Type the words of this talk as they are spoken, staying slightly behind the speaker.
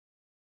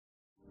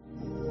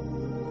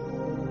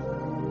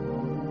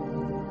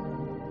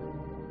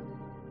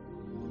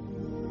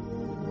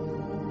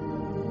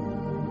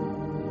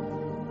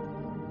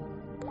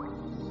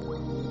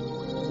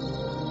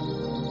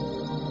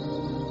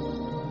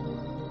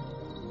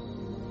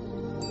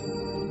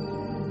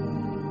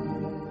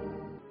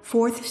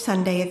Fourth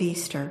Sunday of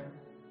Easter.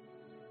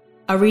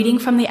 A reading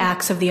from the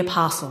Acts of the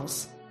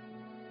Apostles.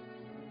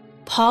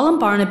 Paul and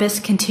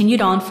Barnabas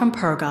continued on from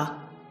Perga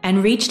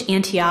and reached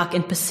Antioch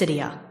in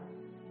Pisidia.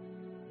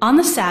 On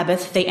the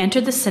Sabbath they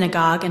entered the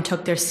synagogue and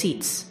took their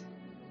seats.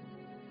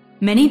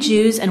 Many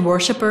Jews and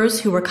worshippers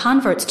who were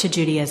converts to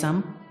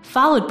Judaism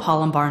followed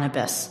Paul and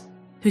Barnabas,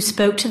 who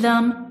spoke to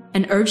them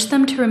and urged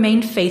them to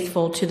remain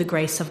faithful to the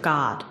grace of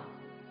God.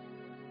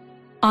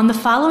 On the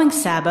following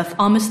Sabbath,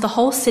 almost the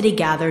whole city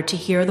gathered to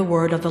hear the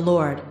word of the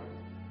Lord.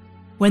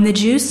 When the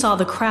Jews saw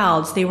the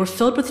crowds, they were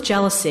filled with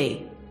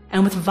jealousy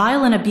and with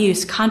violent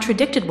abuse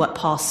contradicted what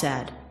Paul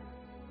said.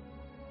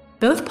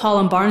 Both Paul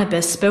and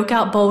Barnabas spoke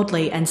out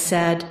boldly and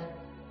said,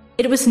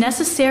 "It was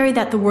necessary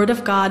that the word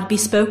of God be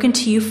spoken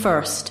to you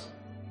first,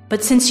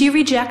 but since you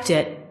reject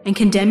it and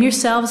condemn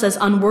yourselves as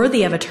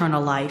unworthy of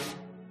eternal life,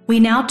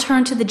 we now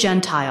turn to the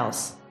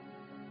Gentiles.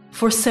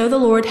 For so the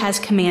Lord has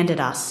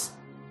commanded us.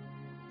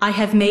 I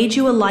have made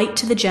you a light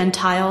to the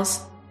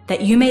Gentiles,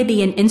 that you may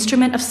be an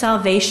instrument of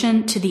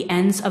salvation to the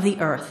ends of the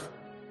earth."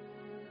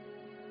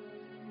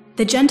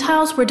 The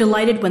Gentiles were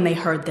delighted when they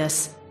heard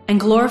this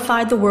and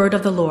glorified the word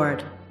of the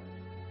Lord.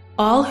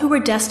 All who were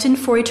destined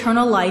for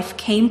eternal life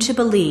came to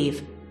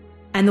believe,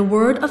 and the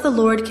word of the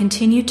Lord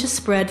continued to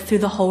spread through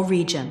the whole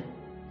region.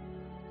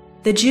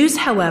 The Jews,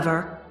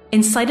 however,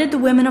 incited the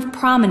women of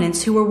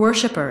prominence who were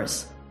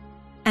worshippers,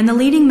 and the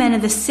leading men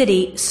of the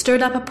city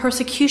stirred up a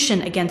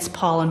persecution against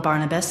Paul and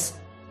Barnabas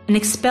and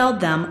expelled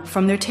them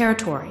from their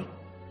territory.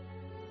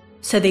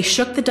 So they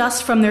shook the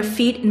dust from their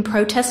feet in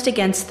protest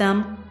against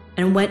them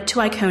and went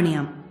to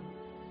Iconium.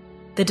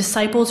 The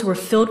disciples were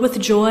filled with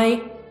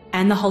joy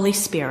and the Holy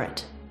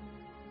Spirit.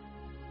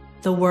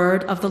 The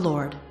word of the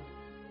Lord.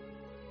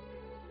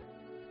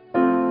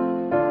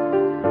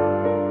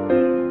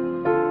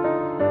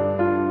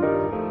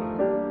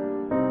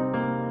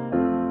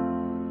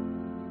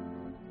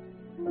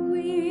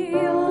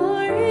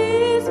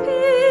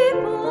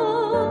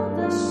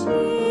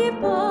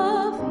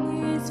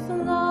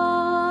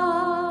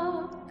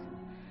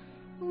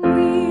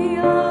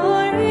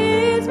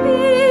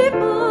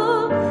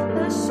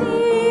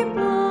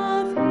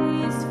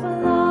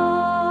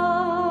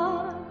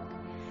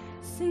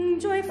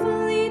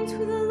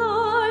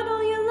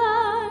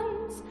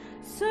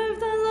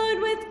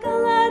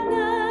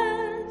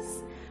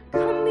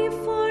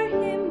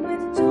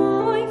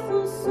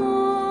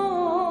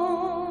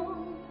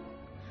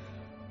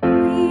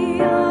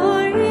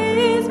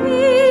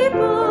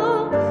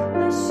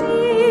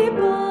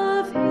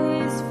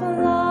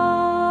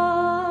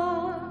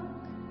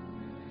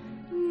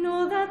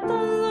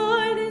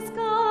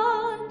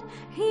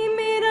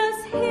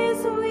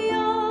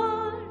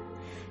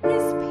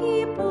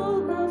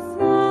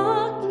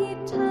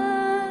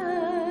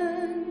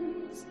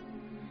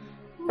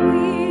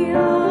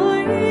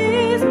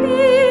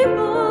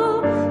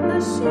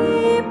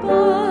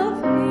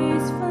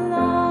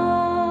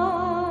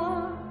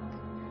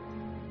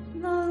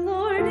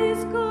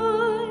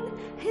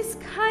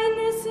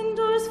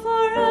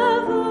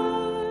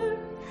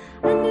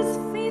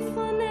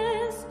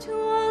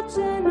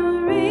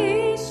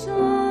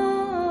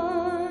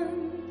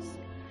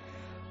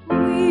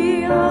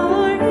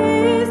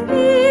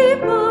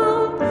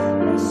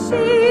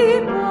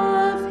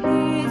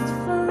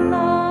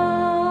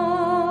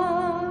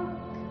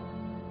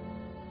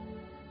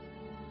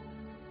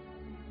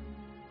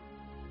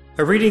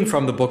 A reading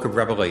from the book of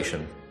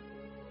Revelation.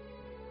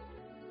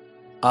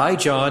 I,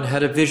 John,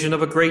 had a vision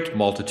of a great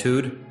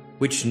multitude,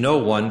 which no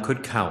one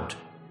could count,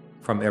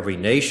 from every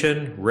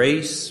nation,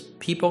 race,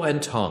 people,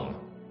 and tongue.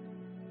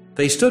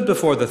 They stood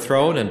before the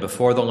throne and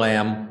before the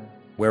Lamb,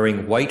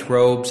 wearing white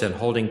robes and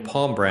holding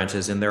palm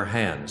branches in their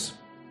hands.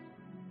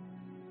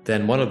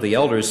 Then one of the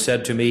elders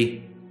said to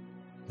me,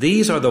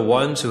 "These are the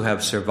ones who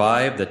have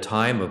survived the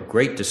time of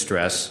great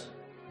distress.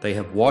 They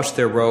have washed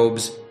their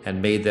robes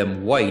and made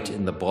them white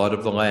in the blood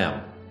of the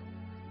Lamb.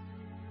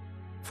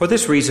 For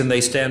this reason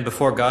they stand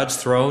before God's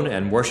throne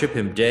and worship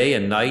Him day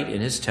and night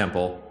in His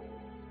temple.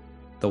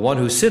 The one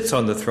who sits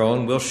on the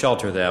throne will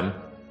shelter them.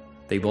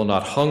 They will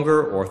not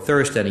hunger or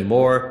thirst any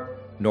more,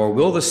 nor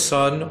will the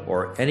sun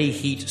or any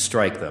heat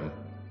strike them.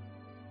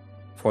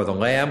 For the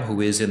Lamb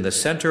who is in the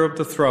center of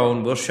the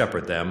throne will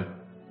shepherd them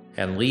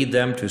and lead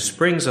them to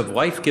springs of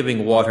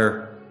life-giving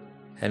water,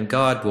 and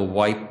God will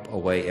wipe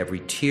away every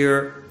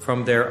tear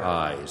from their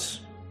eyes."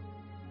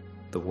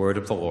 The word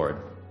of the Lord.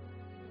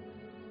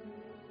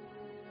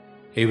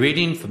 A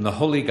reading from the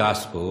Holy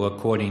Gospel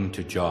according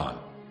to John.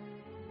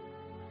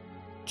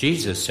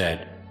 Jesus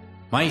said,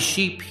 "My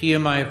sheep hear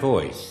my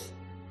voice.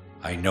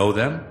 I know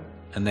them,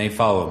 and they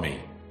follow me.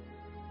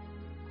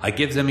 I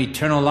give them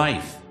eternal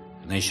life,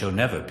 and they shall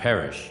never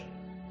perish.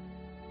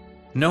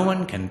 No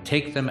one can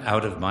take them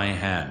out of my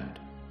hand.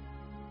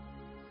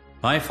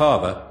 My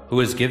Father, who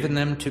has given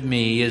them to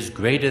me, is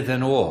greater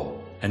than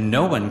all, and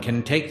no one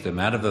can take them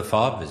out of the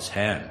Father's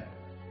hand.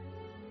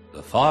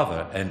 The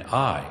Father and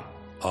I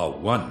are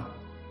one."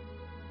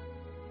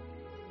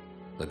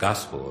 The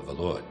Gospel of the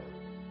Lord.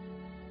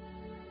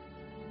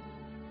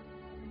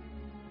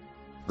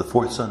 the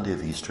fourth Sunday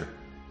of Easter.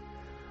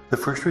 The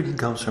first reading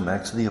comes from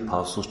Acts of the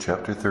Apostles,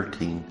 chapter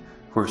 13,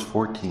 verse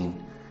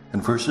 14,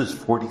 and verses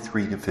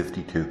 43 to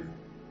 52.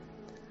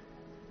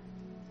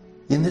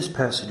 In this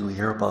passage we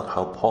hear about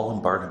how Paul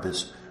and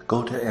Barnabas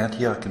go to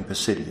Antioch in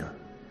Pisidia.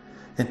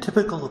 And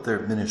typical of their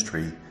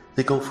ministry,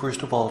 they go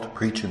first of all to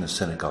preach in the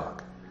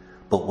synagogue.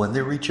 But when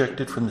they're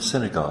rejected from the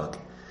synagogue,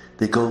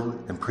 they go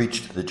and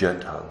preach to the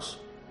Gentiles.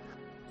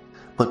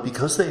 But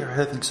because they are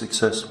having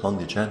success among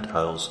the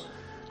Gentiles,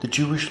 the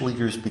Jewish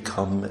leaders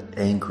become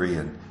angry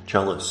and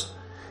jealous,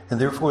 and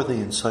therefore they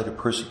incite a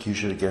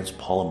persecution against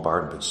Paul and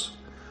Barnabas.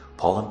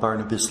 Paul and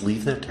Barnabas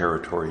leave their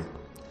territory,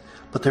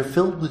 but they're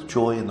filled with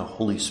joy in the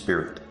Holy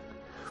Spirit.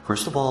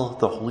 First of all,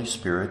 the Holy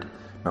Spirit.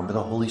 Remember,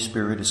 the Holy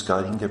Spirit is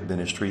guiding their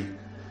ministry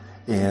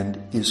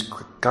and is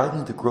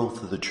guiding the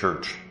growth of the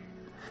church.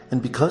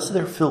 And because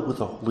they're filled with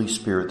the Holy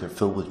Spirit, they're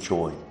filled with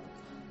joy.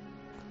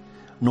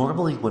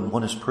 Normally, when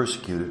one is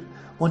persecuted,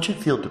 one should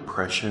feel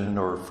depression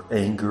or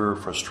anger or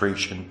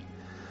frustration.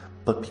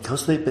 But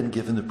because they've been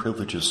given the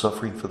privilege of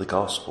suffering for the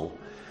gospel,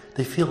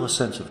 they feel a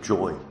sense of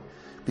joy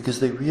because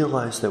they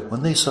realize that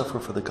when they suffer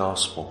for the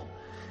gospel,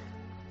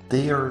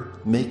 they are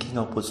making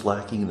up what's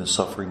lacking in the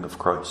suffering of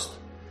Christ,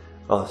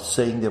 a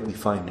saying that we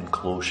find in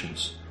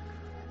Colossians.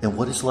 And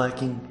what is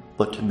lacking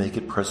but to make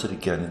it present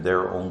again in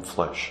their own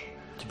flesh,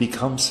 to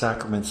become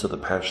sacraments of the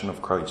passion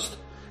of Christ,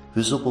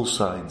 visible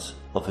signs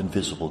of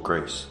invisible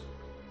grace.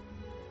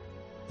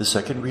 The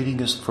second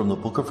reading is from the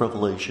book of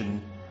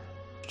Revelation,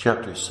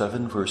 chapter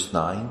 7, verse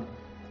 9,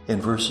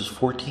 and verses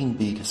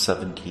 14b to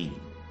 17.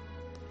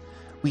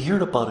 We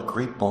heard about a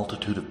great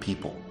multitude of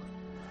people.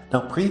 Now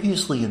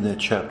previously in that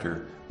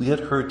chapter, we had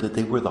heard that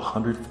they were the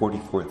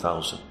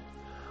 144,000.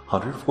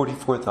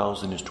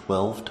 144,000 is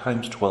 12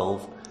 times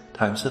 12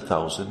 times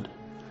 1,000.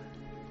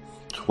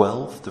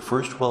 12, the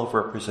first 12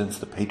 represents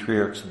the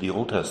patriarchs of the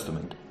Old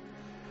Testament.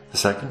 The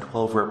second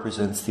 12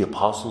 represents the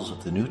apostles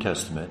of the New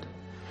Testament,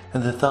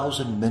 and the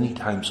 1,000 many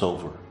times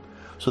over.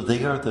 So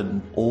they are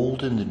the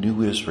old and the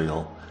new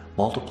Israel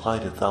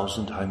multiplied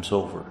 1,000 times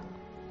over.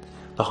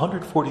 The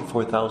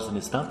 144,000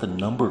 is not the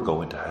number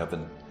going to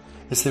heaven,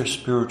 it's their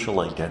spiritual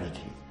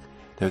identity.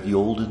 They're the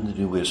old and the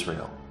new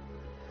Israel.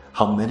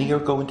 How many are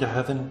going to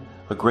heaven?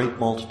 A great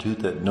multitude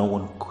that no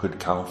one could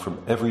count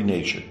from every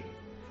nation.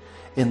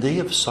 And they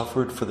have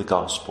suffered for the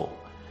gospel.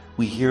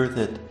 We hear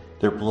that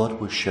their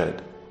blood was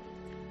shed.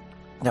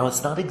 Now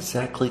it's not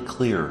exactly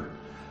clear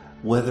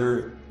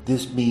whether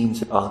this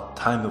means a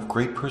time of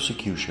great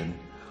persecution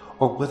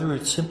or whether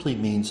it simply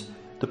means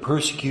the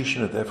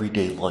persecution of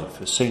everyday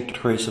life. As St.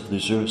 Teresa of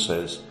Lisieux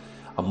says,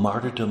 a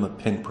martyrdom of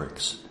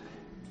pinpricks.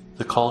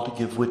 The call to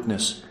give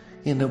witness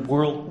in a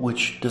world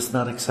which does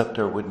not accept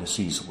our witness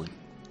easily.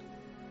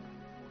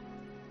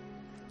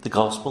 The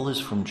Gospel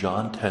is from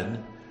John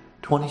 10,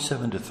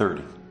 27 to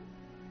 30.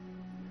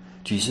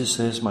 Jesus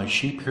says, "My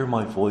sheep hear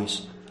my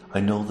voice, I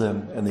know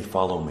them, and they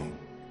follow me."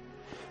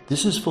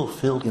 This is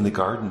fulfilled in the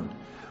garden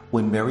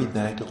when Mary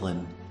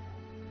Magdalene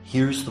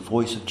hears the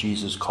voice of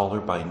Jesus call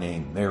her by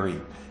name, Mary,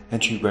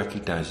 and she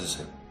recognizes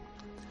him.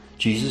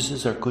 Jesus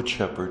is our good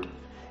shepherd,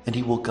 and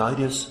he will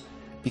guide us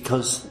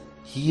because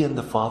he and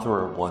the Father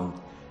are one,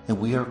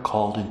 and we are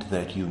called into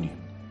that union.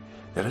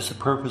 That is the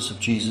purpose of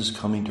Jesus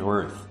coming to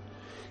earth.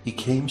 He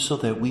came so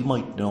that we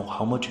might know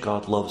how much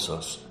God loves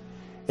us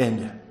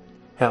and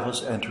have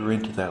us enter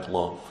into that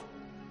love.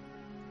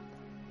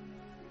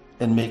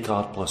 And may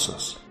God bless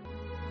us.